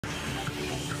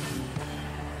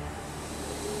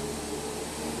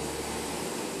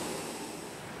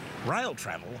Rail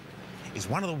travel is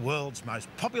one of the world's most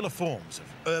popular forms of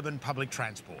urban public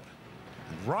transport.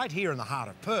 And right here in the heart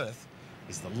of Perth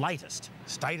is the latest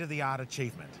state-of-the-art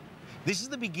achievement. This is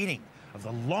the beginning of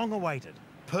the long-awaited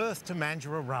Perth to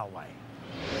Mandurah Railway.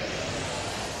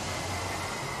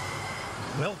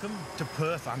 Welcome to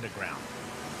Perth Underground,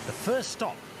 the first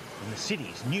stop in the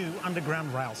city's new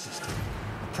underground rail system,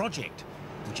 a project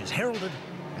which is heralded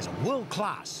as a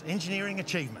world-class engineering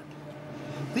achievement.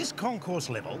 This concourse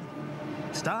level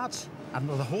starts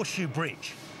under the Horseshoe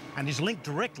Bridge and is linked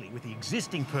directly with the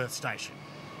existing Perth station.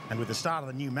 And with the start of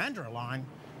the new Mandurah line,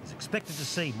 is expected to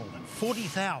see more than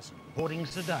 40,000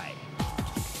 boardings a day.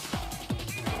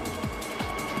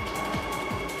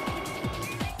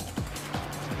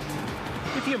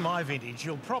 If you're my vintage,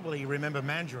 you'll probably remember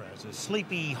Mandurah as a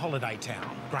sleepy holiday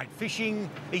town. Great fishing,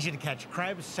 easy to catch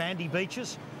crabs, sandy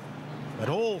beaches, but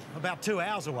all about 2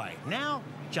 hours away. Now,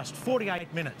 just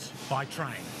 48 minutes by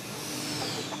train.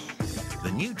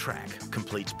 The new track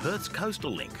completes Perth's coastal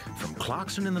link from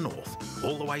Clarkson in the north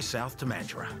all the way south to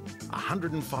Mandurah.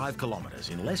 105 kilometres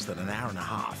in less than an hour and a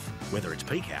half, whether it's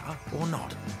peak hour or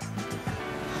not.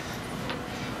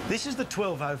 This is the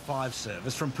 12:05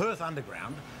 service from Perth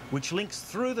Underground, which links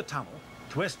through the tunnel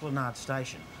to Esplanade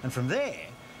Station. And from there,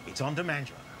 it's on to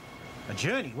Mandurah. A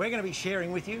journey we're going to be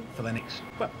sharing with you for the next,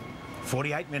 well,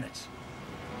 48 minutes.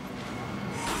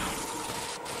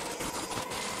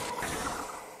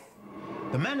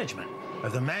 The management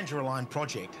of the Mandurah Line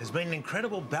project has been an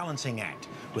incredible balancing act,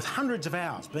 with hundreds of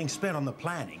hours being spent on the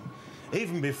planning,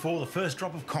 even before the first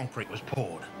drop of concrete was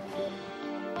poured.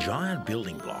 Giant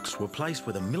building blocks were placed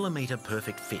with a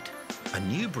millimetre-perfect fit. A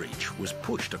new bridge was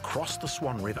pushed across the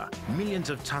Swan River, millions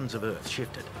of tonnes of earth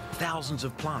shifted, thousands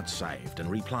of plants saved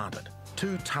and replanted,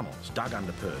 2 tunnels dug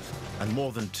under Perth, and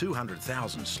more than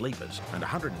 200,000 sleepers and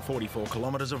 144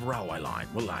 kilometres of railway line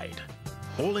were laid.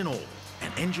 All in all,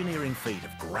 an engineering feat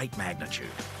of great magnitude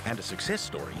and a success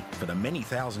story for the many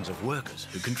thousands of workers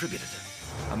who contributed.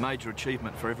 A major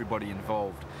achievement for everybody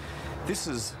involved. This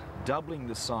is doubling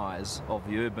the size of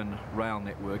the urban rail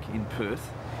network in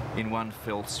Perth in one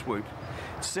fell swoop.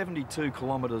 72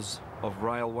 kilometres of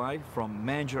railway from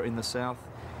Mandurah in the south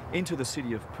into the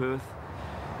city of Perth,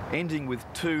 ending with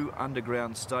 2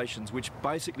 underground stations which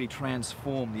basically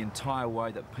transform the entire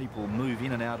way that people move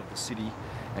in and out of the city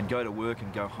and go to work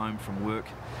and go home from work.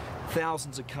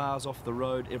 Thousands of cars off the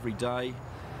road every day,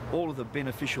 all of the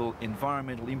beneficial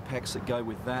environmental impacts that go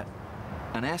with that,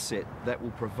 an asset that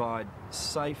will provide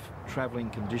safe travelling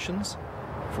conditions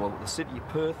for the city of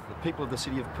Perth, the people of the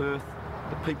city of Perth,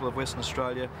 the people of Western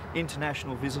Australia,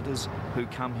 international visitors who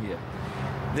come here.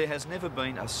 There has never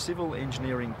been a civil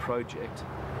engineering project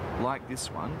like this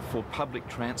one for public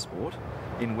transport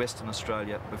in Western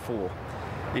Australia before.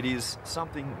 It is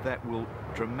something that will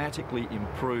dramatically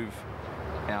improve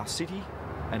our city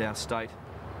and our state,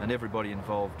 and everybody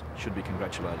involved should be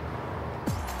congratulated.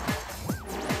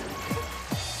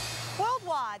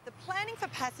 Worldwide, the planning for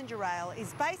passenger rail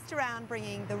is based around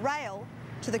bringing the rail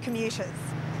to the commuters.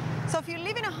 So if you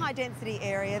live in a high-density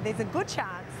area, there's a good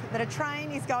chance that a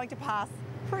train is going to pass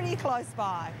pretty close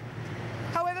by.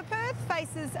 However, Perth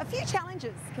faces a few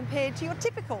challenges compared to your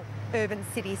typical urban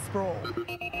city sprawl.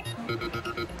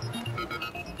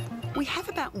 We have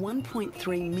about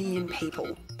 1.3 million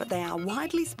people, but they are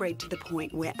widely spread to the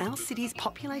point where our city's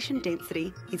population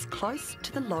density is close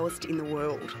to the lowest in the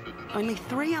world. Only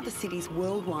 3 other cities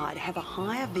worldwide have a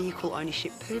higher vehicle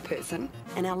ownership per person,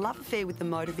 and our love affair with the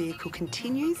motor vehicle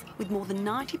continues, with more than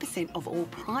 90% of all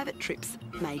private trips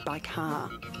made by car.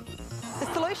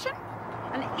 The solution?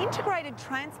 An integrated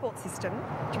transport system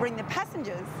to bring the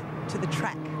passengers to the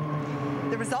track.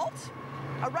 The result?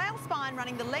 A rail spine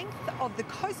running the length of the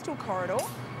coastal corridor,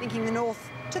 linking the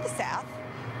north to the south,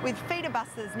 with feeder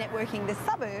buses networking the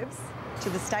suburbs to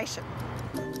the station.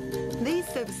 These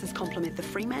services complement the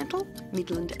Fremantle,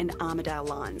 Midland and Armidale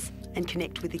lines and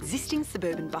connect with existing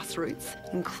suburban bus routes,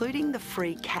 including the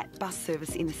free CAT bus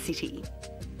service in the city.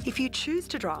 If you choose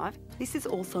to drive, this is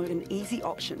also an easy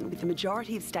option, with the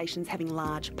majority of stations having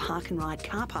large park and ride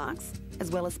car parks,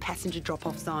 as well as passenger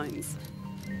drop-off zones.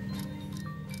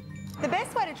 The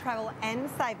best way to travel and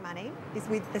save money is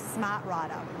with the Smart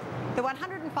Rider. The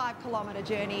 105-kilometre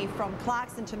journey from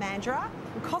Clarkson to Mandurah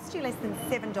will cost you less than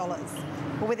 $7.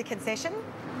 But with a concession,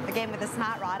 again with the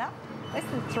Smart Rider, less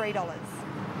than $3.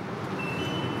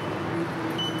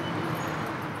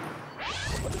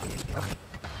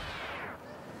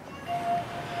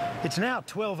 It's now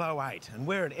 12:08 and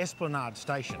we're at Esplanade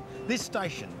Station. This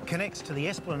station connects to the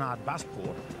Esplanade bus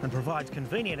port and provides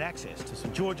convenient access to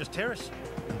St George's Terrace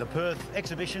and the Perth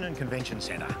Exhibition and Convention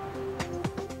Centre.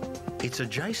 It's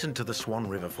adjacent to the Swan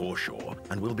River foreshore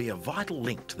and will be a vital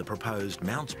link to the proposed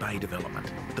Mounts Bay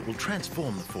development that will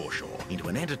transform the foreshore into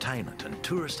an entertainment and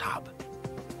tourist hub.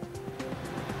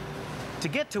 To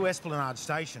get to Esplanade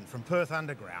Station from Perth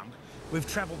Underground, we've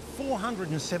travelled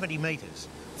 470 metres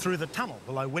through the tunnel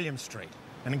below William Street,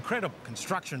 an incredible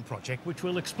construction project which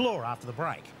we'll explore after the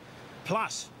break.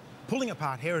 Plus, pulling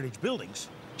apart heritage buildings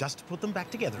just to put them back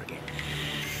together again.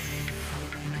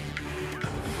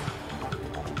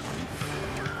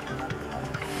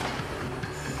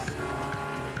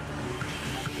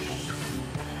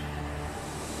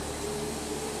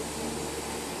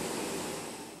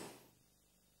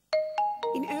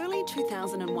 In early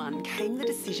 2001 came the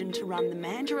decision to run the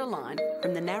Mandurah line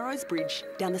from the Narrows Bridge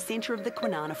down the centre of the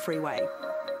Kwinana Freeway.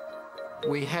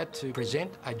 We had to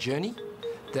present a journey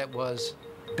that was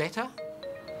better,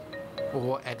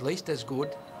 or at least as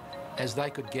good, as they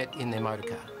could get in their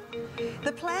motorcar.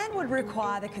 The plan would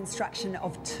require the construction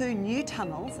of 2 new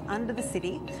tunnels under the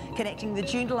city, connecting the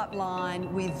Joondalup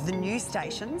line with the new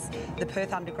stations, the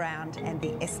Perth Underground and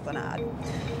the Esplanade.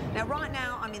 Now, right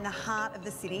now, I'm in the heart of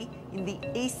the city, in the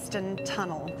Eastern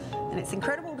Tunnel, and it's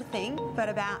incredible to think, but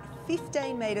about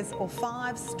 15 metres or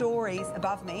 5 stories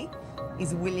above me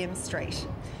is William Street.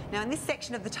 Now, in this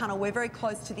section of the tunnel, we're very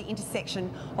close to the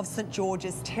intersection of St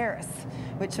George's Terrace,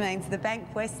 which means the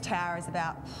Bank West Tower is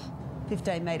about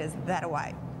 15 metres that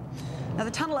away. Now,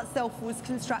 the tunnel itself was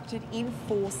constructed in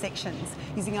 4 sections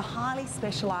using a highly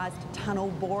specialised tunnel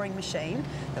boring machine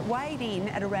that weighed in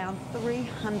at around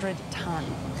 300 tonne.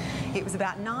 It was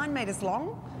about 9 metres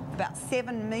long, about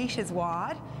 7 metres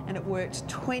wide, and it worked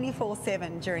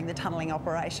 24/7 during the tunnelling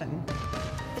operation.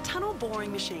 The tunnel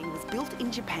boring machine was built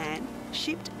in Japan,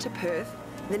 shipped to Perth,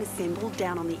 then assembled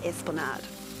down on the Esplanade.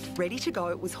 Ready to go,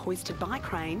 it was hoisted by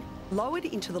crane, lowered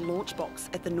into the launch box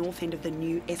at the north end of the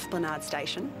new Esplanade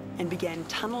station, and began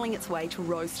tunnelling its way to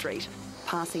Rose Street,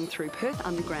 passing through Perth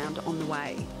Underground on the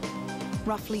way.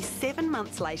 Roughly 7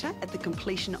 months later, at the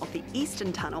completion of the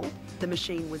Eastern Tunnel, the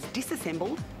machine was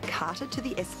disassembled, carted to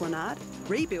the Esplanade,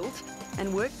 rebuilt,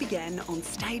 and work began on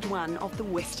stage 1 of the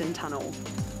Western Tunnel.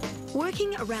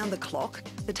 Working around the clock,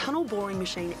 the tunnel boring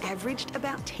machine averaged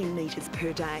about 10 metres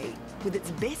per day, with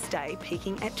its best day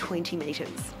peaking at 20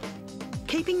 metres.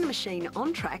 Keeping the machine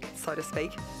on track, so to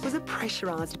speak, was a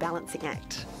pressurised balancing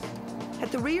act.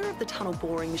 At the rear of the tunnel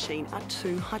boring machine are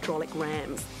 2 hydraulic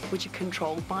rams, which are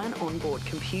controlled by an onboard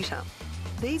computer.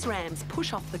 These rams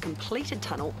push off the completed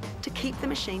tunnel to keep the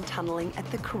machine tunnelling at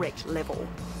the correct level.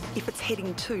 If it's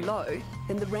heading too low,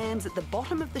 then the rams at the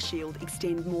bottom of the shield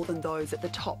extend more than those at the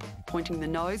top, pointing the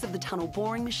nose of the tunnel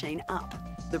boring machine up.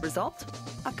 The result?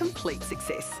 A complete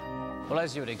success. Well,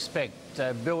 as you would expect,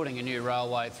 building a new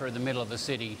railway through the middle of the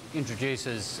city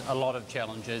introduces a lot of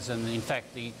challenges, and in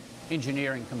fact the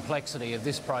engineering complexity of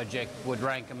this project would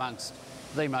rank amongst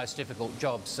the most difficult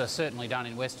jobs certainly done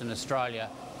in Western Australia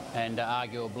and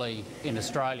arguably in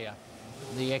Australia.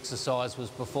 The exercise was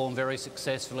performed very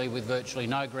successfully with virtually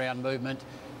no ground movement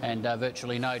and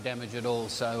virtually no damage at all,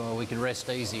 so we can rest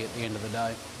easy at the end of the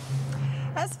day.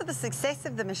 As for the success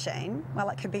of the machine, well,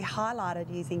 it can be highlighted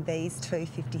using these 2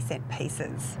 50-cent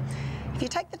pieces. If you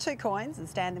take the 2 coins and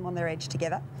stand them on their edge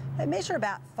together, they measure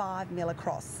about 5 mil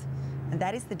across, and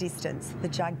that is the distance the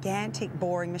gigantic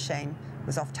boring machine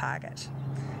was off target.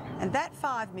 And that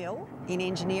 5 mil, in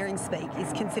engineering speak,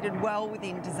 is considered well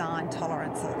within design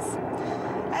tolerances.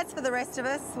 As for the rest of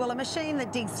us, well, a machine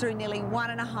that digs through nearly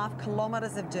 1.5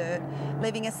 kilometres of dirt,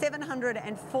 leaving a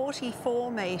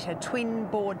 744-metre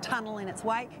twin-bored tunnel in its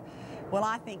wake, well,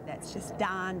 I think that's just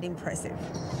darned impressive.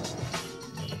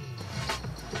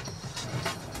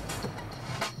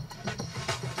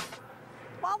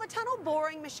 While the tunnel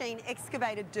boring machine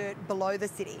excavated dirt below the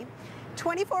city,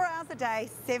 24 hours a day,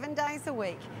 7 days a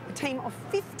week, a team of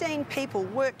 15 people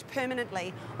worked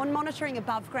permanently on monitoring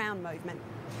above-ground movement.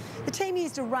 The team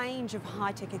used a range of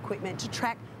high-tech equipment to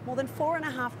track more than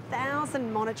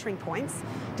 4,500 monitoring points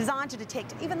designed to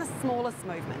detect even the smallest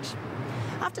movement.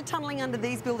 After tunnelling under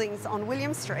these buildings on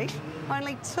William Street,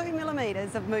 only 2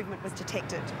 millimetres of movement was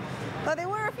detected, though there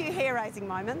were a few hair-raising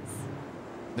moments.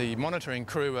 The monitoring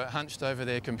crew were hunched over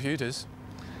their computers.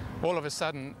 All of a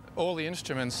sudden, all the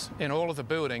instruments in all of the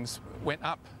buildings went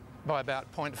up by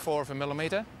about 0.4 of a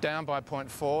millimetre, down by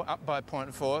 0.4, up by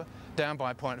 0.4, down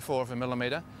by 0.4 of a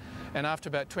millimetre, and after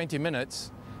about 20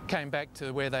 minutes came back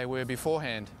to where they were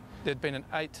beforehand. There'd been an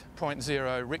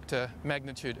 8.0 Richter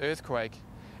magnitude earthquake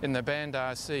in the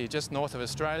Bandar Sea just north of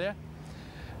Australia,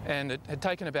 and it had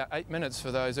taken about 8 minutes for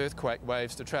those earthquake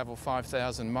waves to travel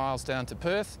 5,000 miles down to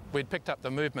Perth. We'd picked up the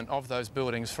movement of those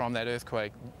buildings from that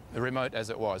earthquake, remote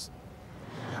as it was.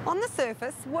 On the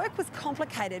surface, work was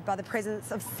complicated by the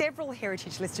presence of several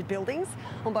heritage-listed buildings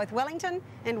on both Wellington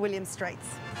and William Streets.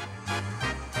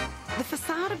 The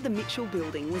facade of the Mitchell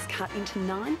building was cut into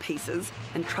 9 pieces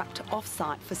and trucked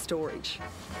off-site for storage.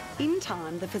 In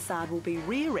time, the facade will be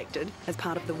re-erected as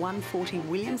part of the 140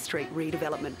 William Street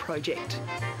redevelopment project.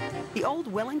 The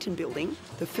old Wellington building,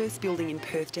 the first building in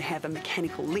Perth to have a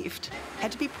mechanical lift,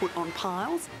 had to be put on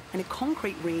piles and a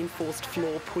concrete reinforced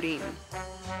floor put in.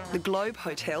 The Globe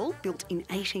Hotel, built in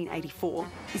 1884,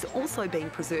 is also being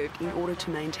preserved in order to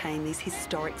maintain these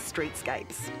historic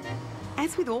streetscapes.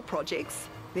 As with all projects,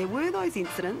 there were those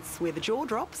incidents where the jaw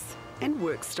drops and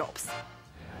work stops.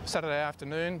 Saturday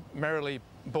afternoon, merrily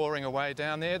boring away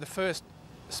down there, the first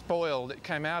spoil that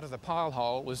came out of the pile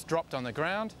hole was dropped on the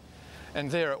ground, and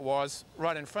there it was,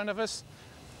 right in front of us,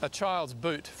 a child's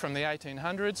boot from the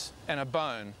 1800s and a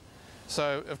bone.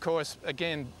 So, of course,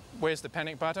 again, where's the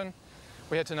panic button?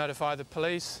 We had to notify the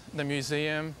police, the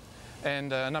museum,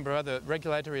 and a number of other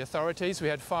regulatory authorities. We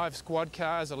had 5 squad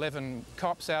cars, 11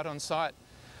 cops out on site.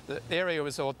 The area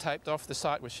was all taped off, the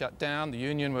site was shut down, the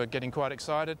union were getting quite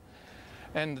excited,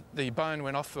 and the bone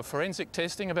went off for forensic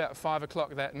testing. About 5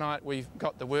 o'clock that night we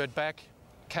got the word back,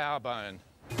 cow bone.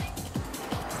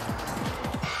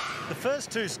 The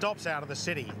first 2 stops out of the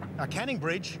city are Canning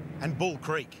Bridge and Bull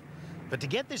Creek. But to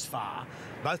get this far,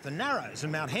 both the Narrows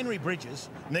and Mount Henry bridges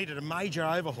needed a major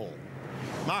overhaul,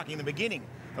 marking the beginning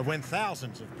of when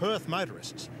thousands of Perth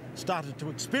motorists started to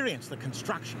experience the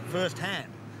construction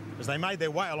firsthand as they made their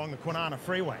way along the Kwinana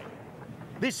Freeway.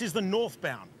 This is the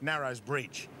northbound Narrows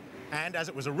Bridge, and as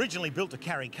it was originally built to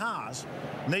carry cars,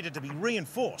 needed to be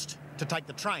reinforced to take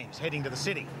the trains heading to the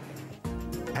city.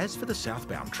 As for the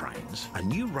southbound trains, a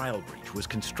new rail bridge was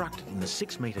constructed in the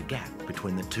 6-metre gap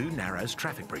between the 2 Narrows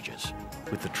traffic bridges.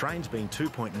 With the trains being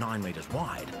 2.9 metres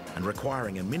wide and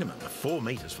requiring a minimum of 4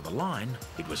 metres for the line,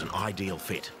 it was an ideal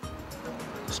fit.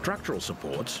 Structural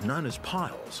supports, known as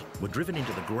piles, were driven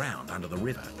into the ground under the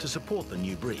river to support the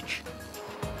new bridge.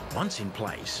 Once in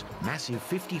place, massive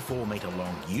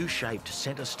 54-metre-long U-shaped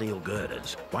centre steel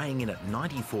girders, weighing in at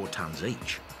 94 tonnes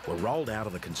each, were rolled out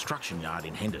of the construction yard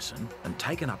in Henderson and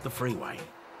taken up the freeway.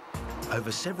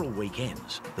 Over several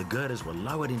weekends, the girders were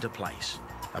lowered into place,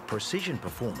 a precision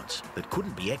performance that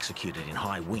couldn't be executed in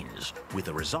high winds, with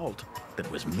a result that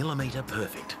was millimetre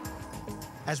perfect.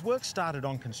 As work started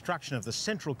on construction of the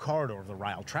central corridor of the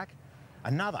rail track,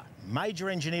 another major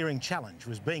engineering challenge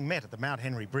was being met at the Mount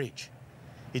Henry Bridge.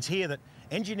 It's here that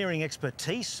engineering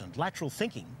expertise and lateral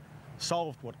thinking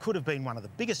solved what could have been one of the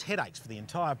biggest headaches for the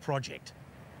entire project: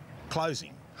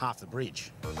 closing half the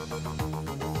bridge.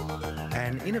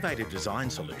 An innovative design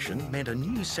solution meant a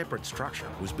new separate structure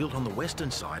was built on the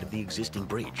western side of the existing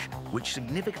bridge, which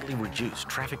significantly reduced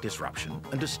traffic disruption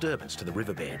and disturbance to the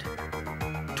riverbed.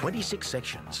 26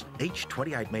 sections, each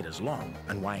 28 metres long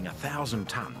and weighing 1,000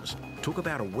 tonnes, took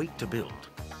about a week to build,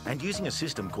 and using a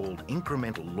system called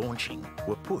incremental launching,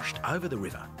 were pushed over the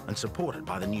river and supported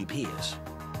by the new piers.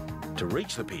 To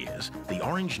reach the piers, the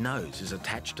orange nose is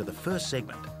attached to the first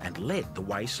segment and led the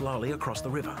way slowly across the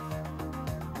river.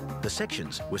 The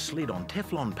sections were slid on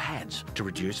Teflon pads to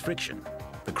reduce friction.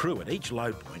 The crew at each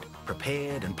load point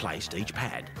prepared and placed each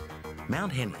pad.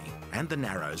 Mount Henry and the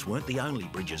Narrows weren't the only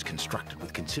bridges constructed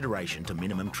with consideration to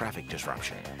minimum traffic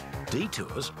disruption.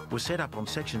 Detours were set up on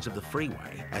sections of the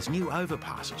freeway as new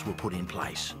overpasses were put in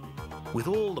place. With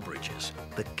all the bridges,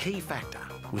 the key factor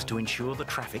was to ensure the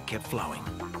traffic kept flowing.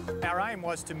 Our aim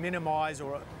was to minimise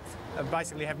or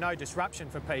basically have no disruption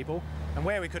for people, and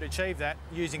where we could achieve that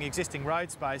using existing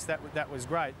road space, that was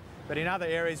great. But in other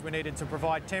areas we needed to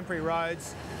provide temporary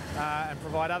roads and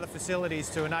provide other facilities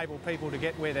to enable people to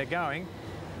get where they're going.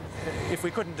 If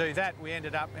we couldn't do that, we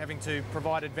ended up having to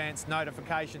provide advanced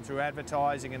notification through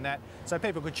advertising and that, so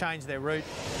people could change their route.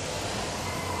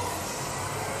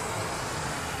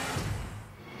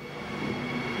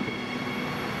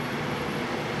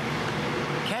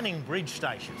 Canning Bridge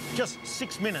Station, just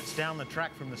 6 minutes down the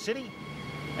track from the city,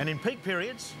 and in peak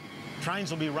periods, trains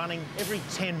will be running every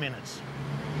 10 minutes.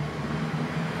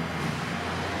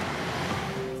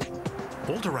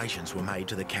 Alterations were made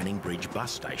to the Canning Bridge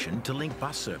bus station to link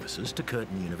bus services to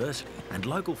Curtin University and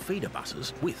local feeder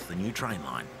buses with the new train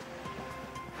line.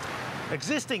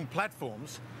 Existing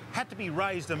platforms had to be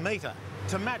raised a metre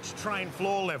to match train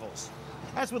floor levels.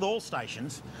 As with all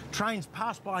stations, trains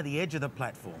pass by the edge of the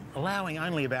platform, allowing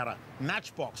only about a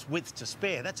matchbox width to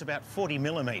spare. That's about 40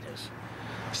 millimetres.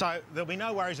 So there'll be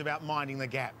no worries about minding the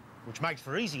gap, which makes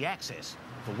for easy access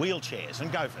for wheelchairs and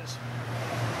gophers.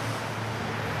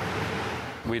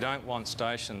 We don't want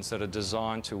stations that are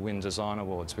designed to win design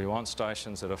awards. We want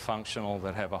stations that are functional,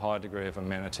 that have a high degree of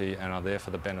amenity and are there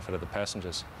for the benefit of the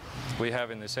passengers. We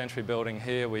have in this entry building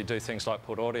here, we do things like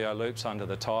put audio loops under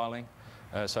the tiling,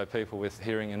 so people with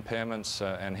hearing impairments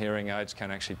and hearing aids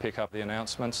can actually pick up the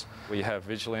announcements. We have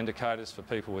visual indicators for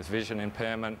people with vision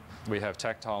impairment. We have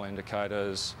tactile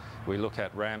indicators. We look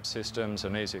at ramp systems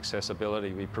and easy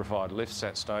accessibility. We provide lifts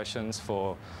at stations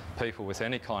for people with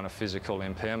any kind of physical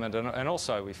impairment. And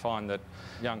also we find that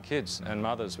young kids and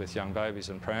mothers with young babies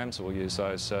and prams will use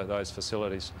those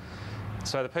facilities.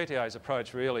 So the PTA's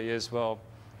approach really is, well,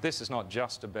 this is not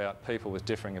just about people with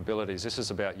differing abilities, this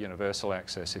is about universal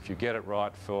access. If you get it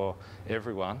right for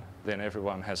everyone, then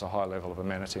everyone has a high level of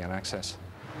amenity and access.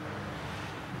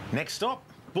 Next stop,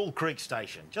 Bull Creek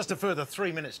Station, just a further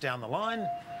 3 minutes down the line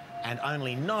and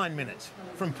only 9 minutes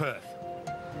from Perth.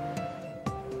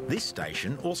 This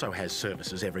station also has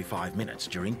services every 5 minutes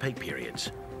during peak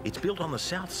periods. It's built on the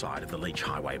south side of the Leach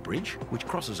Highway Bridge, which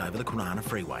crosses over the Kwinana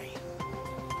Freeway.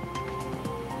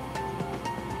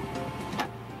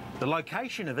 The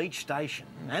location of each station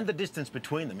and the distance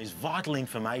between them is vital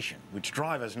information, which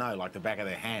drivers know like the back of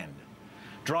their hand.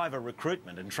 Driver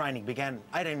recruitment and training began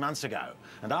 18 months ago,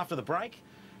 and after the break,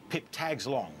 Pip tags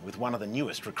along with one of the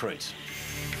newest recruits.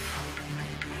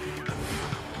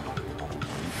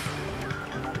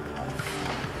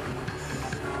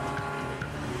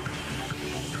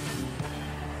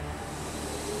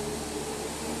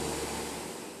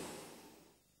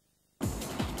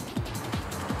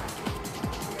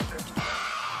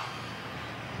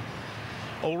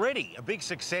 Already a big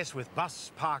success with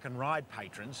bus, park and ride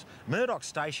patrons, Murdoch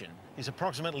Station is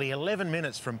approximately 11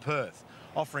 minutes from Perth,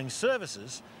 offering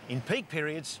services in peak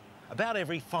periods about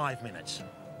every 5 minutes.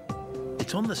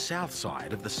 It's on the south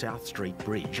side of the South Street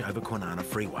Bridge over Kwinana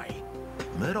Freeway.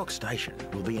 Murdoch Station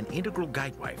will be an integral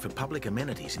gateway for public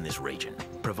amenities in this region,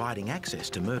 providing access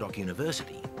to Murdoch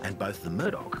University and both the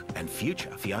Murdoch and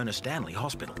future Fiona Stanley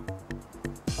Hospital.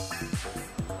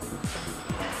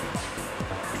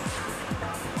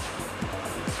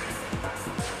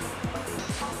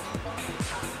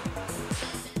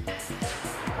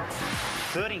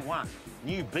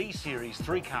 New B-Series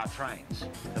 3-car trains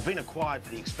have been acquired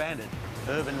for the expanded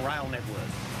urban rail network,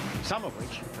 some of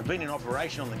which have been in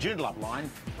operation on the Joondalup line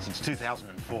since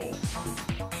 2004.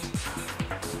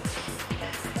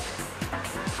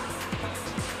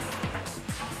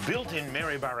 Built in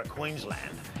Maryborough,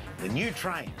 Queensland, the new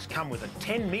trains come with a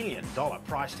 $10 million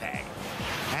price tag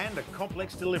and a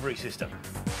complex delivery system.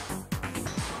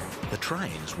 The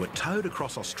trains were towed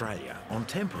across Australia on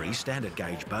temporary standard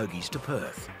gauge bogies to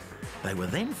Perth. They were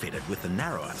then fitted with the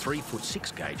narrower 3-foot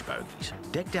 6-gauge bogies,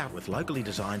 decked out with locally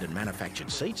designed and manufactured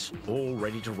seats, all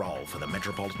ready to roll for the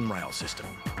Metropolitan Rail System.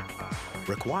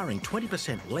 Requiring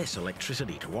 20% less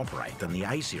electricity to operate than the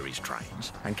A-Series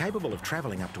trains and capable of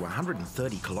travelling up to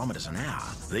 130 kilometres an hour,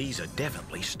 these are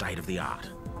definitely state-of-the-art.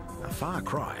 A far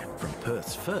cry from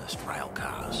Perth's first rail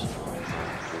cars.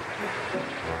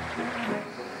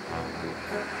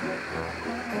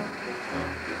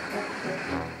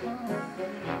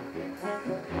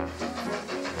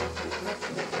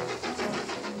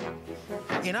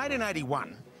 In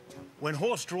 1881, when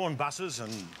horse-drawn buses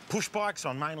and push bikes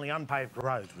on mainly unpaved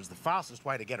roads was the fastest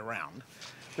way to get around,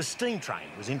 the steam train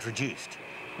was introduced,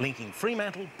 linking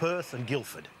Fremantle, Perth and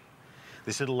Guildford.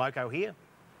 This little loco here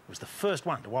was the first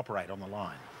one to operate on the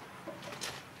line.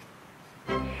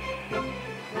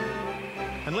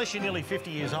 Unless you're nearly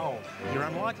 50 years old, you're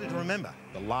unlikely to remember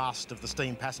the last of the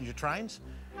steam passenger trains.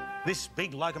 This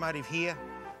big locomotive here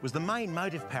was the main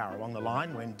motive power along the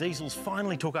line when diesels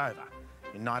finally took over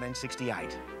in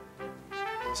 1968.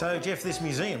 So, Jeff, this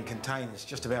museum contains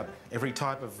just about every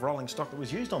type of rolling stock that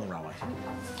was used on the railway.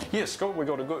 Yes, Scott, we've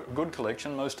got a good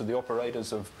collection. Most of the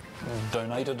operators have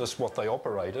donated us what they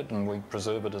operated, and we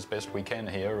preserve it as best we can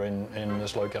here in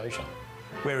this location.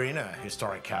 We're in a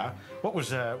historic car. What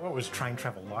was train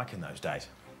travel like in those days?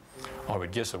 I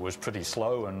would guess it was pretty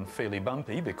slow and fairly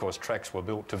bumpy because tracks were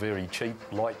built to very cheap,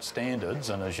 light standards,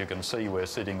 and as you can see, we're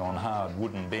sitting on hard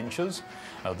wooden benches.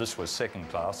 This was second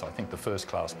class. I think the first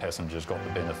class passengers got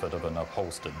the benefit of an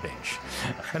upholstered bench.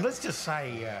 And let's just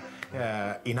say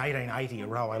in 1880 a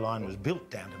railway line was built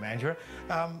down to Mandurah.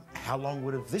 How long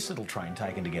would have this little train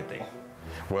taken to get there?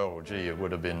 Well, gee, it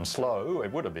would have been slow.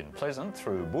 It would have been pleasant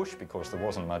through bush because there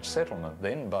wasn't much settlement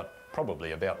then, but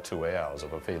probably about 2 hours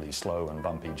of a fairly slow and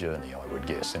bumpy journey, I would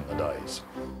guess, in the days.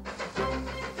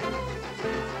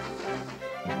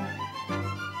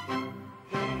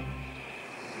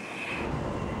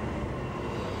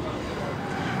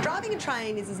 Driving a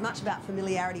train is as much about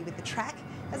familiarity with the track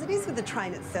as it is with the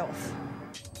train itself.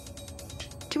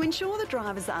 To ensure the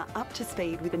drivers are up to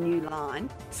speed with the new line,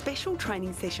 special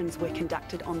training sessions were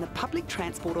conducted on the Public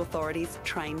Transport Authority's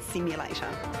train simulator.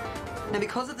 Now,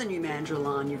 because of the new Mandurah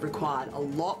line, you've required a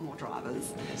lot more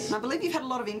drivers. And I believe you've had a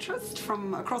lot of interest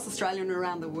from across Australia and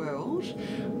around the world.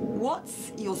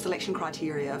 What's your selection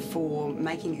criteria for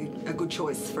making you a good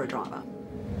choice for a driver?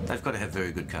 They've got to have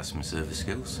very good customer service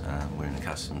skills. We're in a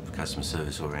customer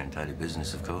service orientated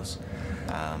business, of course.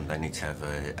 They need to have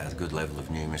a good level of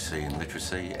numeracy and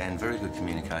literacy and very good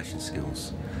communication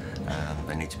skills.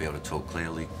 They need to be able to talk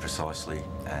clearly, precisely,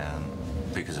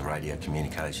 because of radio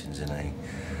communications in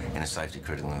a safety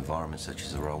critical environment such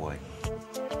as a railway.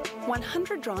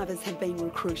 100 drivers have been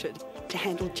recruited to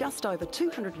handle just over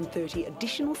 230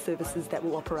 additional services that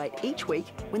will operate each week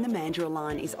when the Mandurah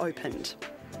line is opened.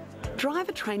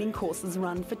 Driver training courses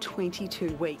run for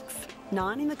 22 weeks,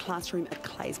 9 in the classroom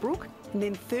at Brook, and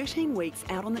then 13 weeks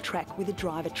out on the track with a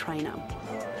driver trainer.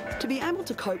 To be able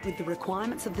to cope with the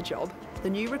requirements of the job, the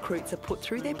new recruits are put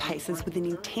through their paces with an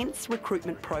intense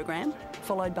recruitment program,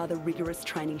 followed by the rigorous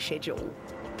training schedule.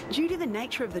 Due to the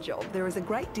nature of the job, there is a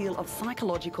great deal of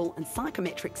psychological and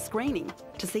psychometric screening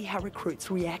to see how recruits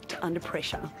react under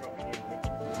pressure.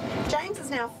 James is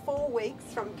now 4 weeks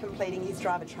from completing his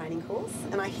driver training course,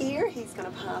 and I hear he's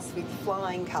going to pass with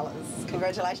flying colours.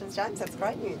 Congratulations, James, that's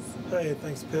great news. Hey,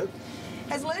 thanks, Pip.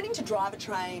 Has learning to drive a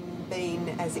train been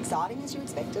as exciting as you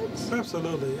expected?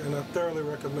 Absolutely, and I thoroughly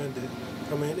recommend it.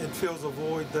 I mean, it fills a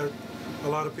void that a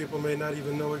lot of people may not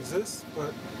even know exists,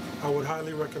 but I would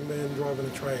highly recommend driving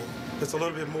a train. It's a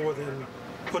little bit more than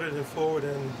put it in forward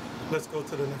and let's go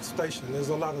to the next station. There's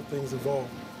a lot of things involved.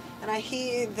 And I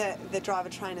hear that the driver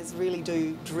trainers really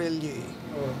do drill you.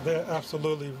 They're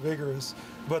absolutely vigorous,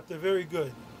 but they're very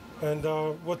good. And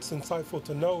what's insightful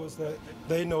to know is that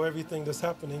they know everything that's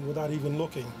happening without even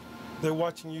looking. They're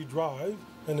watching you drive,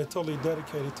 and they're totally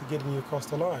dedicated to getting you across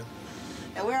the line.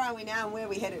 Now, where are we now and where are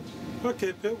we headed?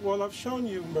 Okay, Pip, well, I've shown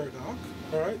you Murdoch.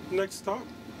 All right, next stop,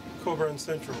 Coburn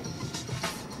Central.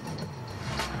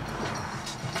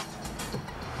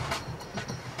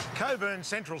 Coburn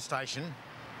Central Station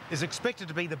is expected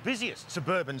to be the busiest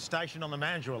suburban station on the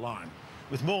Mandurah line,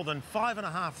 with more than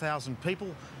 5,500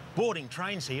 people boarding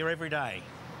trains here every day.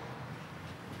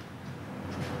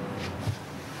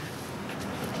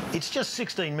 It's just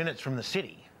 16 minutes from the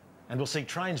city, and we'll see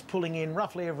trains pulling in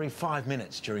roughly every 5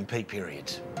 minutes during peak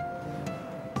periods.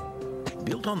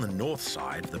 Built on the north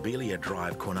side of the Belia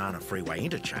Drive-Kwinana Freeway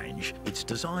interchange, it's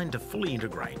designed to fully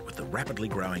integrate with the rapidly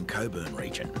growing Coburn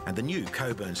region and the new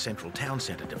Coburn Central Town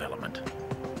Centre development.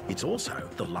 It's also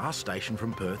the last station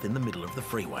from Perth in the middle of the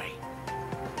freeway.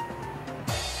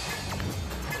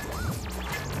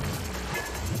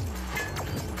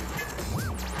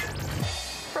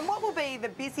 From what will be the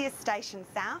busiest station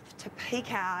south to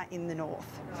peak hour in the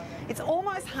north. It's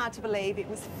almost hard to believe it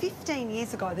was 15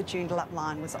 years ago the Joondalup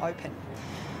line was open.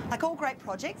 Like all great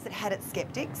projects, it had its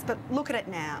sceptics, but look at it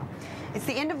now. It's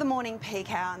the end of the morning peak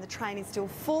hour and the train is still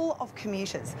full of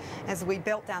commuters as we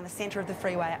belt down the centre of the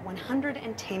freeway at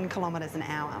 110 kilometres an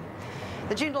hour.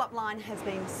 The Joondalup line has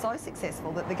been so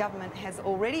successful that the government has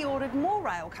already ordered more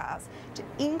rail cars to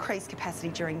increase capacity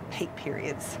during peak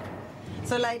periods.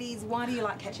 So ladies, why do you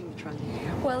like catching the train?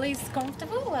 Well, it's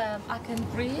comfortable, I can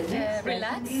breathe,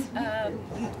 relax,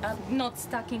 I'm not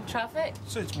stuck in traffic. It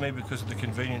suits me because of the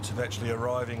convenience of actually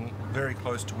arriving very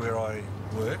close to where I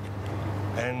work,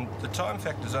 and the time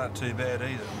factors aren't too bad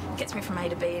either. It gets me from A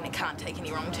to B and it can't take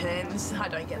any wrong turns. I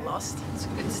don't get lost. It's a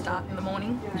good start in the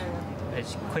morning.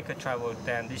 It's quicker travel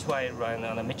down this way rather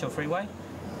than on the Mitchell Freeway,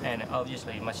 and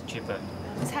obviously much cheaper.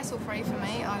 It's hassle-free for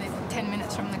me. I live 10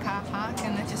 minutes from the car park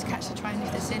and I just catch the train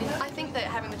to the city. I think that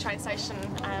having the train station,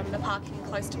 the parking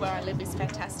close to where I live is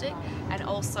fantastic, and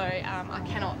also I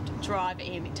cannot drive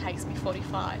in. It takes me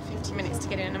 45, 50 minutes to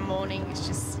get in the morning. It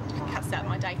just cuts out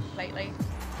my day completely.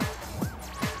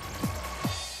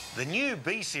 The new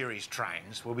B-Series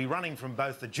trains will be running from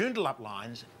both the Joondalup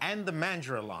lines and the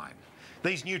Mandurah line.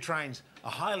 These new trains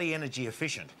are highly energy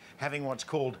efficient, having what's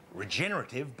called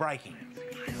regenerative braking.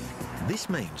 This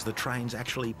means the trains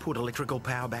actually put electrical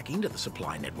power back into the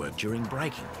supply network during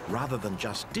braking, rather than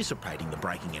just dissipating the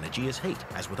braking energy as heat,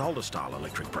 as with older style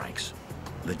electric brakes.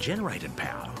 The generated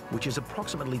power, which is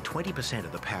approximately 20%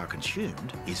 of the power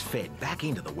consumed, is fed back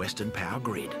into the Western Power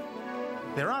grid.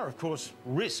 There are, of course,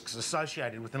 risks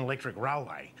associated with an electric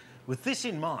railway. With this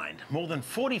in mind, more than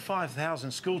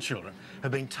 45,000 schoolchildren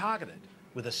have been targeted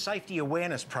with a safety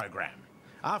awareness program.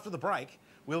 After the break,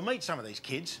 we'll meet some of these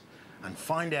kids and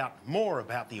find out more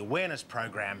about the awareness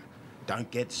program. Don't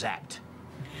get zapped.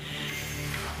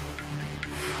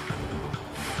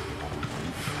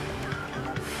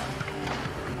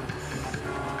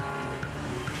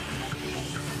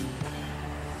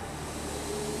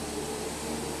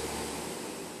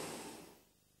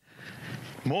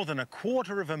 More than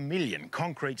 250,000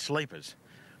 concrete sleepers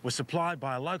were supplied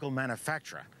by a local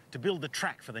manufacturer to build the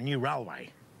track for the new railway.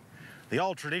 The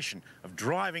old tradition of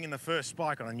driving in the first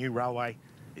spike on a new railway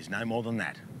is no more than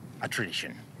that, a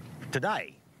tradition.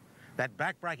 Today, that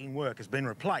back-breaking work has been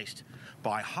replaced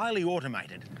by highly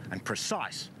automated and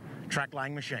precise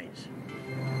track-laying machines.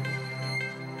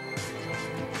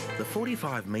 The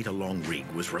 45-metre-long rig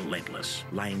was relentless,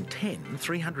 laying 10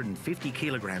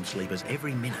 350-kilogram sleepers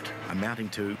every minute, amounting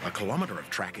to a kilometre of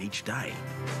track each day.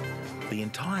 The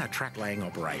entire track-laying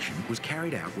operation was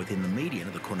carried out within the median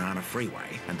of the Kwinana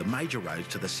Freeway and the major roads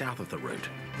to the south of the route,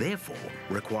 therefore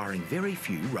requiring very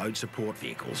few road support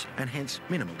vehicles and hence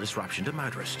minimal disruption to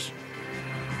motorists.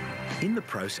 In the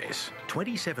process,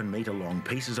 27-metre-long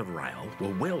pieces of rail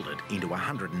were welded into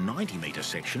 190-metre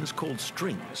sections called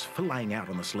strings for laying out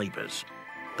on the sleepers.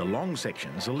 The long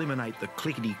sections eliminate the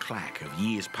clickety-clack of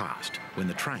years past when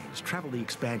the trains travel the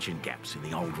expansion gaps in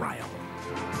the old rail.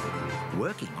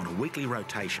 Working on a weekly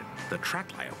rotation, the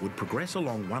track layer would progress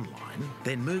along one line,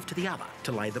 then move to the other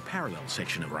to lay the parallel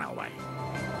section of railway.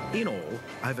 In all,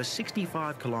 over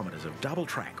 65 kilometres of double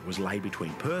track was laid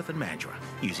between Perth and Mandurah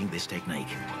using this technique.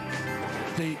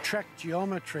 The track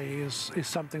geometry is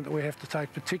something that we have to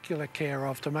take particular care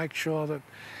of to make sure that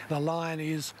the line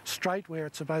is straight where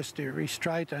it's supposed to be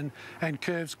straight and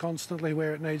curves constantly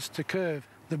where it needs to curve.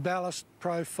 The ballast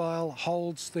profile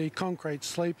holds the concrete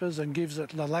sleepers and gives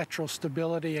it the lateral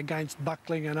stability against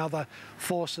buckling and other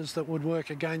forces that would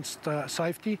work against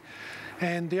safety.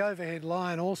 And the overhead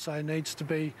line also needs to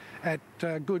be at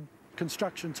good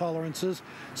construction tolerances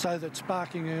so that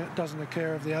sparking doesn't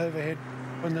occur of the overhead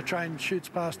when the train shoots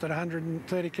past at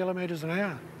 130 kilometres an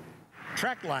hour.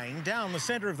 Track laying down the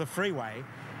centre of the freeway,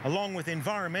 along with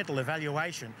environmental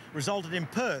evaluation, resulted in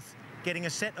Perth getting a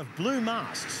set of blue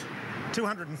masts,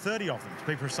 230 of them to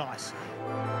be precise.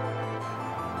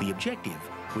 The objective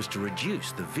was to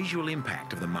reduce the visual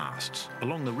impact of the masts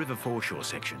along the river foreshore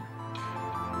section.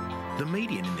 The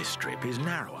median in this strip is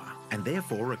narrower and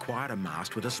therefore required a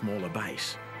mast with a smaller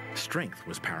base. Strength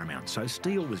was paramount, so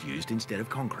steel was used instead of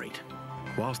concrete.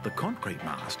 Whilst the concrete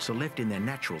masts are left in their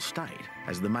natural state,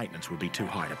 as the maintenance would be too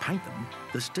high to paint them,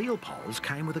 the steel poles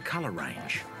came with a colour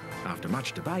range. After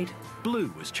much debate,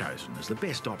 blue was chosen as the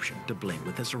best option to blend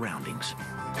with the surroundings.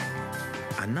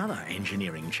 Another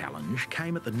engineering challenge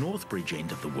came at the North Bridge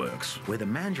end of the works, where the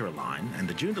Mandurah line and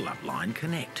the Joondalup line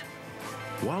connect.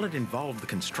 While it involved the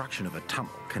construction of a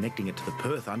tunnel connecting it to the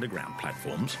Perth underground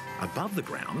platforms, above the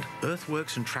ground,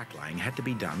 earthworks and track laying had to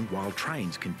be done while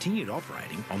trains continued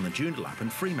operating on the Joondalup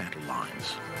and Fremantle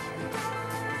lines.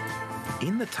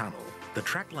 In the tunnel, the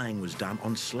track laying was done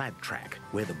on slab track,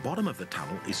 where the bottom of the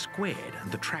tunnel is squared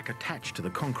and the track attached to the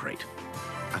concrete.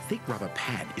 A thick rubber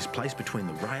pad is placed between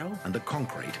the rail and the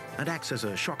concrete and acts as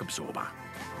a shock absorber.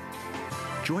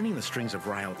 Joining the strings of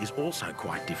rail is also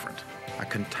quite different. A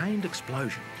contained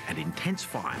explosion and intense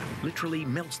fire literally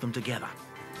melts them together.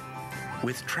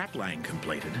 With track laying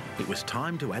completed, it was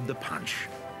time to add the punch.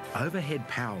 Overhead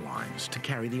power lines to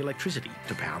carry the electricity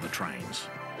to power the trains.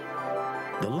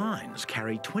 The lines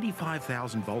carry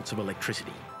 25,000 volts of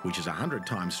electricity, which is 100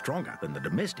 times stronger than the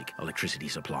domestic electricity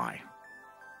supply.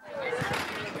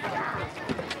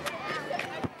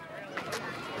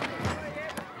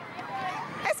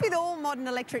 As with all modern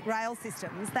electric rail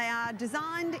systems, they are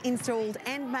designed, installed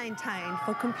and maintained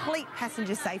for complete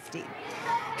passenger safety.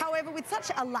 However, with such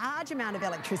a large amount of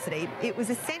electricity, it was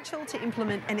essential to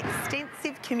implement an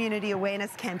extensive community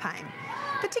awareness campaign,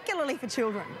 particularly for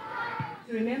children.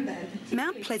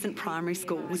 Mount Pleasant Primary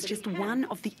School was just one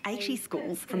of the 80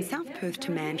 schools from South Perth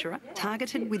to Mandurah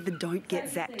targeted with the Don't Get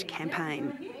Zapped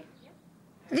campaign.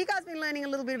 Have you guys been learning a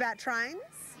little bit about trains?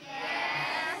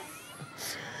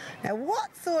 Yes. Now,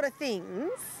 what sort of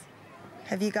things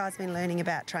have you guys been learning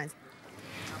about trains?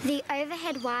 The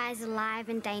overhead wires are live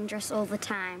and dangerous all the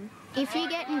time. If you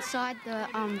get inside the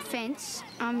fence,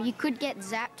 you could get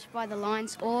zapped by the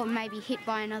lines or maybe hit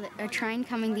by a train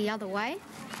coming the other way.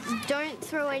 Don't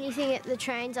throw anything at the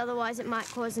trains, otherwise it might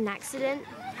cause an accident.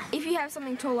 If you have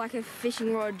something tall like a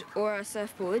fishing rod or a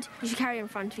surfboard, you should carry it in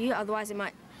front of you, otherwise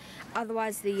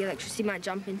the electricity might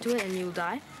jump into it and you'll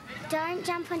die. Don't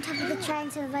jump on top of the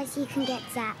trains, otherwise you can get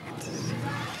zapped.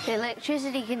 The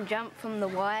electricity can jump from the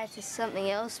wire to something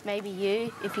else, maybe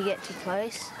you, if you get too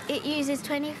close. It uses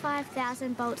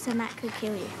 25,000 volts and that could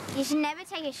kill you. You should never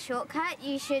take a shortcut.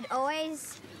 You should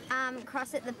always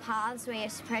cross at the paths where you're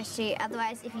supposed to,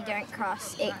 otherwise if you don't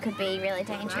cross it could be really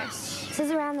dangerous.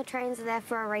 Scissors around the trains are there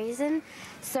for a reason,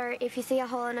 so if you see a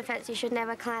hole in a fence you should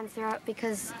never climb through it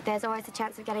because there's always a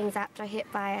chance of getting zapped or hit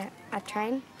by a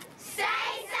train. Stay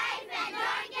safe and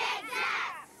don't get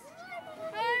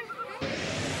zapped!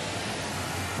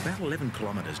 About 11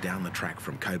 kilometres down the track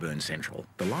from Coburn Central,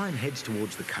 the line heads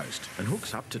towards the coast and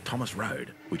hooks up to Thomas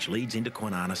Road, which leads into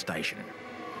Kwinana Station.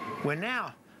 We're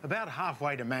now about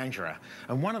halfway to Mandurah,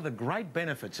 and one of the great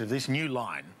benefits of this new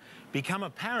line become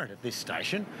apparent at this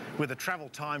station, with a travel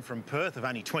time from Perth of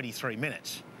only 23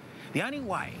 minutes. The only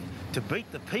way to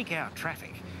beat the peak hour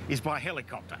traffic is by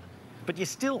helicopter, but you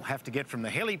still have to get from the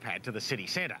helipad to the city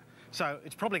centre, so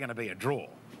it's probably going to be a draw.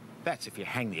 That's if you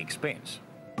hang the expense.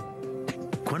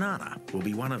 Kwinana will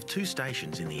be one of 2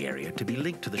 stations in the area to be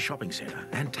linked to the shopping centre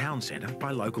and town centre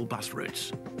by local bus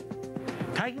routes.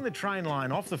 Taking the train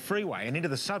line off the freeway and into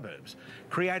the suburbs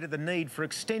created the need for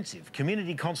extensive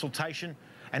community consultation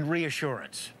and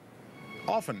reassurance.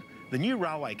 Often, the new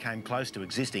railway came close to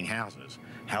existing houses.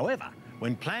 However,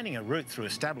 when planning a route through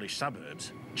established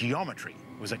suburbs, geometry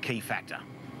was a key factor.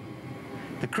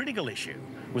 The critical issue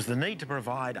was the need to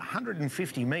provide a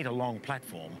 150-metre long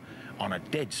platform on a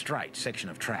dead straight section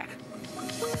of track.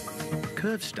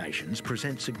 Curved stations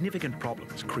present significant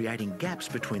problems, creating gaps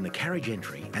between the carriage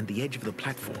entry and the edge of the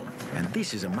platform, and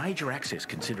this is a major access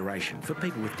consideration for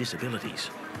people with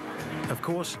disabilities. Of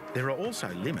course, there are also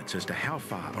limits as to how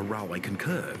far a railway can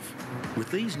curve. With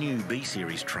these new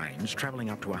B-series trains travelling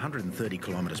up to 130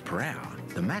 kilometres per hour,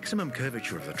 the maximum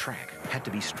curvature of the track had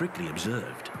to be strictly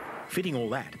observed. Fitting all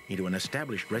that into an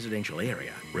established residential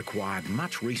area required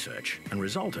much research and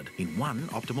resulted in one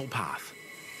optimal path.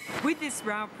 With this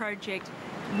rail project,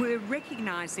 we're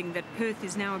recognising that Perth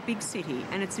is now a big city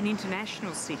and it's an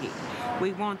international city.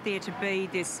 We want there to be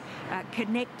this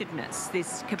connectedness,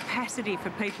 this capacity for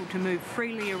people to move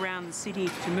freely around the city,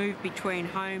 to move between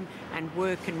home and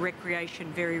work and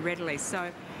recreation very readily. So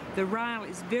the rail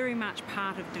is very much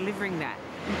part of delivering that.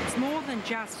 It's more than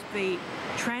just the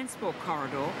transport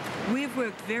corridor. We've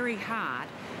worked very hard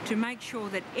to make sure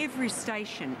that every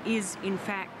station is in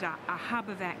fact a hub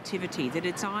of activity, that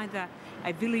it's either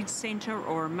a village centre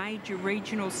or a major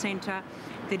regional centre,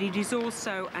 that it is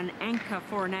also an anchor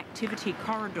for an activity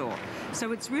corridor.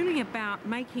 So it's really about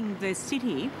making the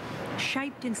city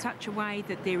shaped in such a way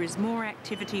that there is more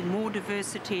activity, more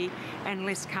diversity and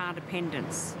less car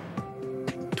dependence.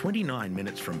 29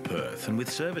 minutes from Perth, and with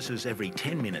services every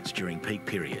 10 minutes during peak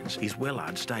periods, is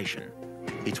Wellard Station.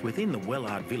 It's within the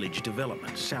Wellard Village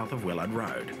development south of Wellard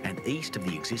Road and east of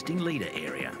the existing Leader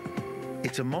area.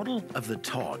 It's a model of the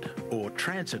TOD, or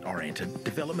Transit-Oriented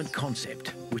Development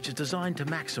Concept, which is designed to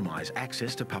maximise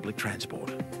access to public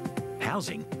transport.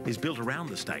 Housing is built around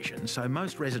the station, so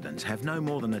most residents have no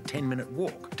more than a 10-minute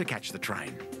walk to catch the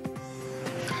train.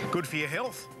 Good for your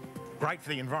health, great for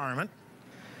the environment.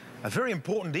 A very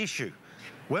important issue,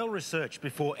 well researched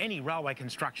before any railway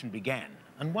construction began,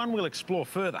 and one we'll explore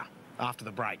further after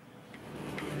the break.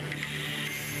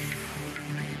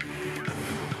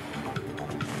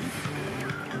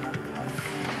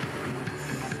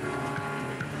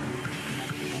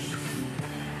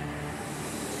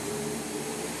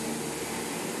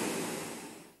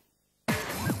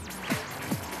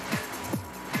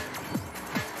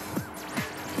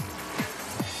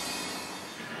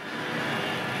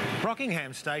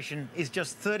 Rockingham Station is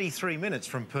just 33 minutes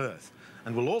from Perth,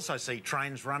 and we'll also see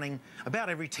trains running about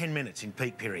every 10 minutes in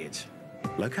peak periods.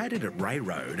 Located at Ray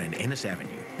Road and Ennis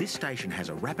Avenue, this station has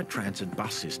a rapid transit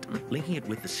bus system linking it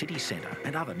with the city centre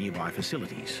and other nearby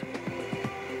facilities.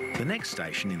 The next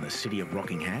station in the city of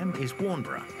Rockingham is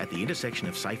Warnborough, at the intersection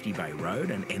of Safety Bay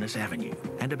Road and Ennis Avenue,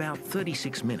 and about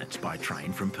 36 minutes by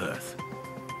train from Perth.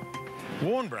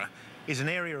 Warnborough is an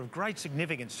area of great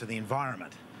significance to the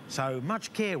environment, so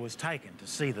much care was taken to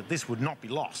see that this would not be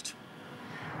lost.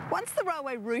 Once the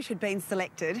railway route had been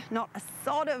selected, not a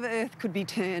sod of earth could be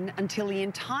turned until the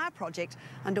entire project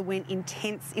underwent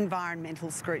intense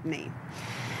environmental scrutiny.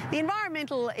 The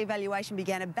environmental evaluation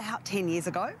began about 10 years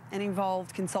ago and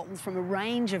involved consultants from a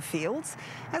range of fields,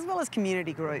 as well as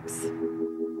community groups.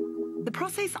 The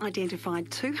process identified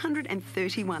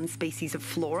 231 species of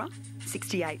flora,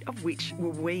 68 of which were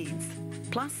weeds,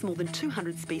 plus more than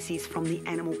 200 species from the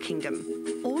animal kingdom,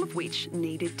 all of which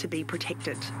needed to be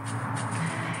protected.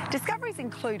 Discoveries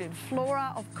included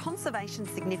flora of conservation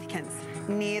significance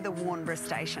near the Warnborough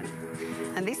station.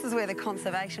 And this is where the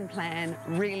conservation plan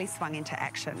really swung into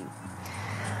action.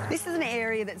 This is an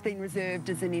area that's been reserved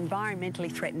as an environmentally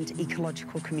threatened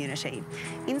ecological community,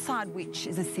 inside which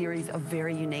is a series of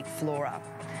very unique flora.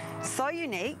 So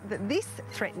unique that this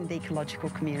threatened ecological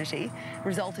community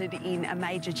resulted in a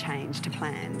major change to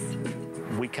plans.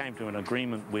 We came to an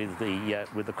agreement with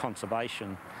the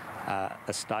conservation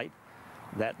estate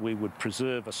that we would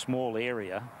preserve a small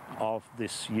area of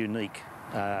this unique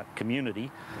community.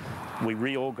 We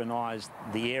reorganised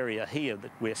the area here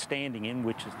that we're standing in,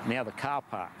 which is now the car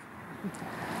park.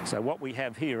 So what we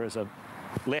have here is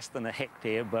less than a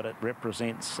hectare, but it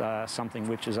represents something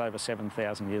which is over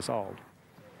 7,000 years old.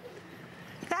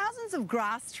 Thousands of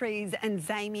grass trees and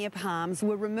zamia palms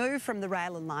were removed from the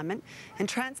rail alignment and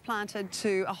transplanted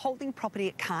to a holding property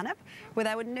at Carnup, where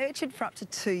they were nurtured for up to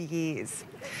 2 years.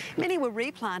 Many were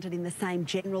replanted in the same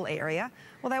general area,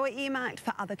 or they were earmarked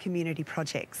for other community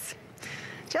projects.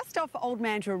 Just off Old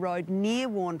Mandurah Road near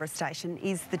Warnborough Station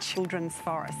is the Children's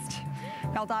Forest.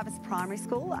 Baldivis Primary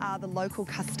School are the local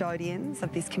custodians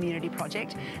of this community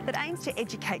project that aims to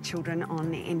educate children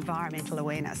on environmental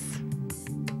awareness.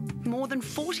 More than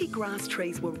 40 grass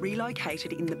trees were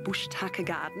relocated in the Bush Tucker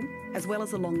Garden, as well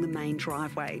as along the main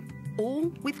driveway,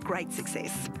 all with great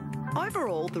success.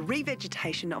 Overall, the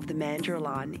revegetation of the Mandurah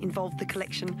line involved the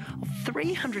collection of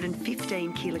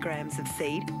 315 kilograms of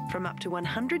seed from up to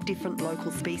 100 different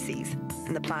local species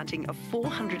and the planting of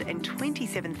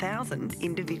 427,000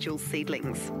 individual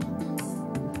seedlings.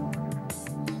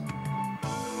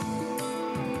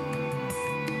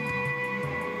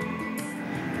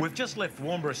 We've just left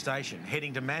Warnborough Station,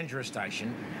 heading to Mandurah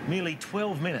Station, nearly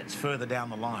 12 minutes further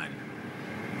down the line.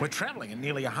 We're travelling at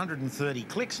nearly 130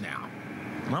 clicks now.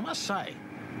 And I must say,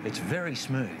 it's very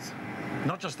smooth.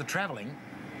 Not just the travelling,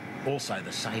 also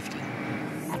the safety.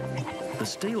 The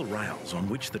steel rails on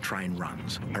which the train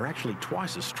runs are actually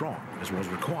twice as strong as was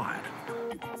required.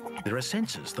 There are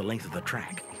sensors the length of the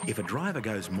track. If a driver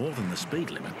goes more than the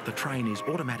speed limit, the train is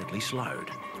automatically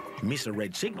slowed. Miss a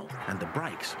red signal and the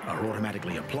brakes are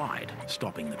automatically applied,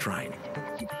 stopping the train.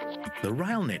 The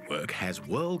rail network has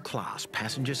world-class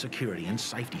passenger security and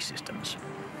safety systems.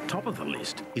 Top of the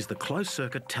list is the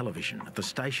closed-circuit television at the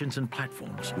stations and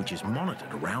platforms, which is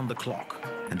monitored around the clock.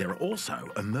 And there are also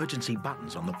emergency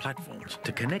buttons on the platforms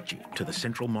to connect you to the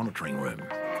central monitoring room.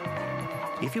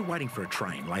 If you're waiting for a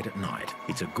train late at night,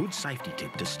 it's a good safety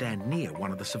tip to stand near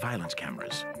one of the surveillance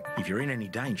cameras. If you're in any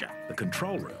danger, the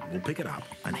control room will pick it up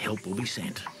and help will be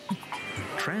sent.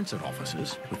 Transit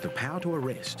officers with the power to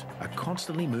arrest are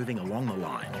constantly moving along the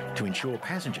line to ensure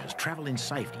passengers travel in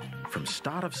safety from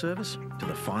start of service to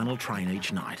the final train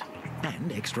each night.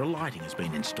 And extra lighting has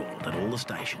been installed at all the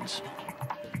stations.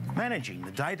 Managing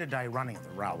the day-to-day running of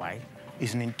the railway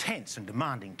is an intense and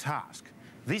demanding task.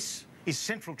 This is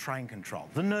Central Train Control,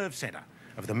 the nerve centre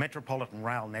of the Metropolitan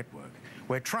Rail Network,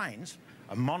 where trains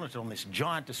are monitored on this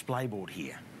giant display board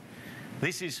here.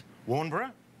 This is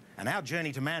Warnborough, and our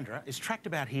journey to Mandurah is tracked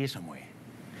about here somewhere.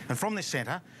 And from this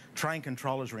centre, train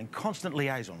controllers are in constant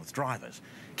liaison with drivers,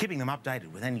 keeping them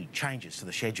updated with any changes to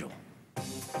the schedule.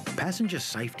 Passenger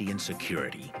safety and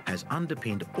security has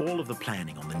underpinned all of the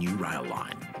planning on the new rail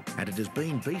line, and it has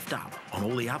been beefed up on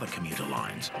all the other commuter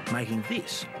lines, making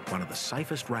this one of the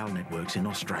safest rail networks in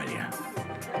Australia.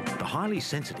 The highly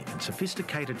sensitive and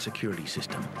sophisticated security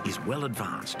system is well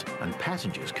advanced, and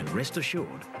passengers can rest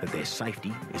assured that their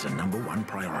safety is a #1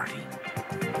 priority.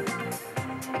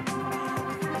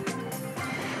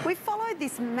 We followed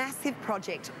this massive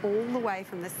project all the way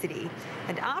from the city,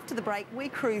 and after the break we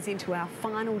cruise into our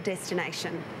final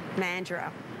destination,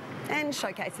 Mandurah, and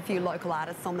showcase a few local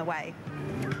artists on the way.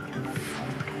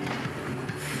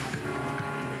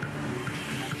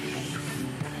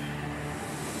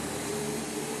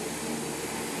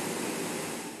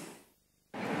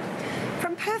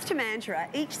 From Perth to Mandurah,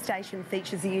 each station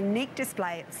features a unique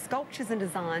display of sculptures and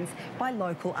designs by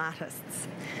local artists.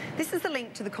 This is the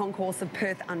link to the concourse of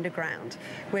Perth Underground,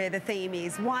 where the theme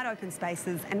is wide open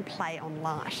spaces and play on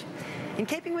light. In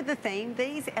keeping with the theme,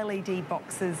 these LED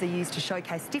boxes are used to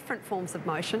showcase different forms of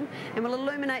motion and will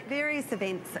illuminate various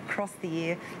events across the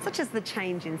year, such as the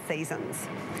change in seasons.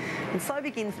 And so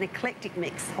begins an eclectic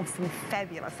mix of some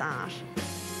fabulous art.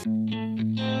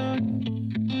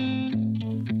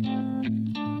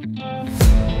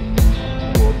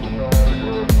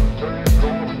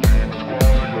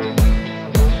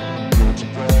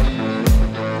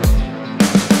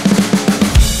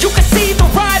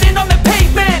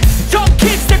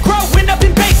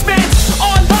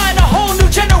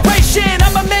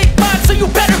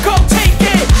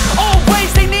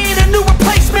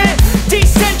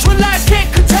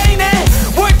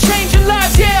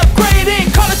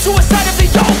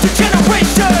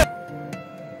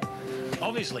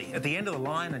 Obviously, at the end of the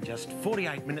line and just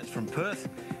 48 minutes from Perth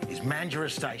is Mandurah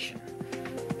Station.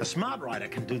 A smart rider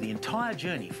can do the entire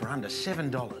journey for under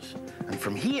 $7. And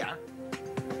from here,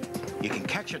 you can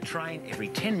catch a train every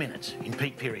 10 minutes in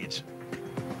peak periods.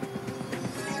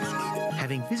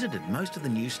 Having visited most of the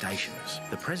new stations,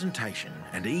 the presentation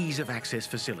and ease of access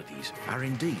facilities are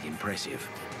indeed impressive.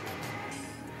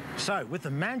 So, with the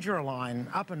Mandurah line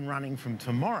up and running from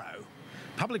tomorrow,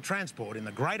 public transport in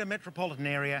the greater metropolitan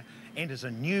area enters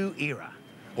a new era.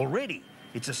 Already,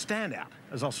 it's a standout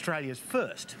as Australia's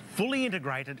first fully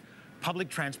integrated public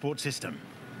transport system.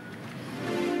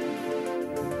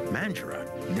 Mandurah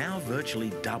now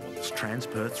virtually doubles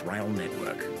Transperth's rail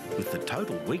network, with the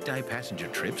total weekday passenger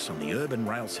trips on the urban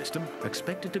rail system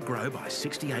expected to grow by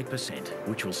 68%,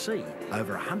 which will see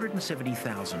over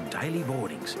 170,000 daily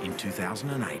boardings in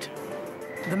 2008.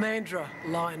 The Mandurah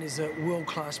line is a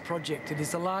world-class project. It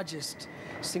is the largest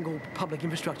single public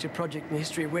infrastructure project in the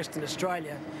history of Western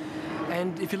Australia.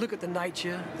 And if you look at the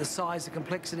nature, the size, the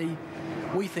complexity,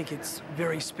 we think it's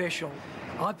very special.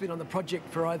 I've been on the project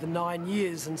for over 9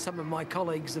 years, and some of my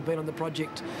colleagues have been on the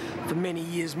project for many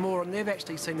years more, and they've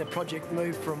actually seen the project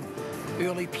move from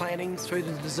early planning through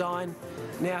to design,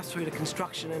 now through to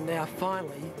construction, and now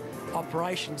finally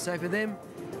operation. So for them,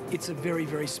 it's a very,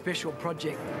 very special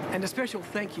project. And a special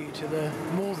thank you to the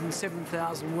more than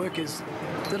 7,000 workers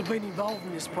that have been involved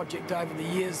in this project over the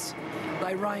years.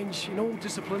 They range in all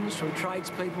disciplines, from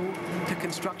tradespeople to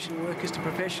construction workers to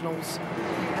professionals.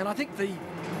 And I think the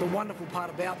wonderful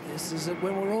part about this is that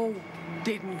when we're all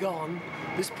dead and gone,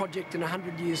 this project in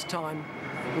 100 years' time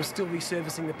will still be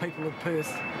servicing the people of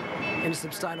Perth in a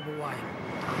sustainable way.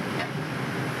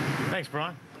 Thanks,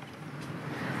 Brian.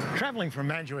 Travelling from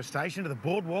Mandurah Station to the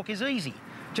boardwalk is easy.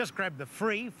 Just grab the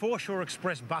free Foreshore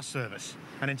Express bus service,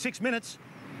 and in 6 minutes,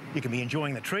 you can be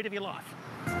enjoying the treat of your life.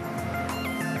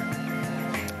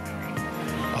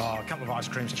 Oh, a couple of ice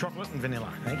creams, chocolate and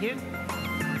vanilla. Thank you.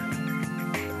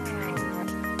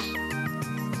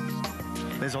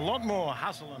 There's a lot more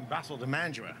hustle and bustle to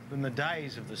Mandurah than the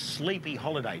days of the sleepy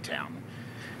holiday town.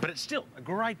 But it's still a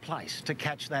great place to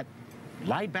catch that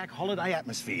laid-back holiday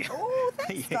atmosphere. Oh,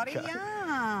 thanks, Scotty.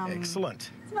 Yum.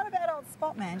 Excellent. It's not a bad old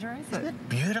spot, Mandurah, is it? Isn't it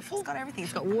beautiful? It's got everything.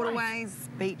 It's got waterways,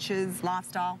 beaches,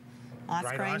 lifestyle, ice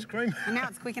Great cream. ice cream. And now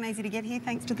it's quick and easy to get here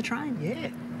thanks to the train. Yeah,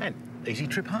 and easy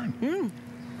trip home.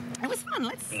 It was fun.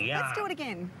 Let's do it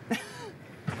again.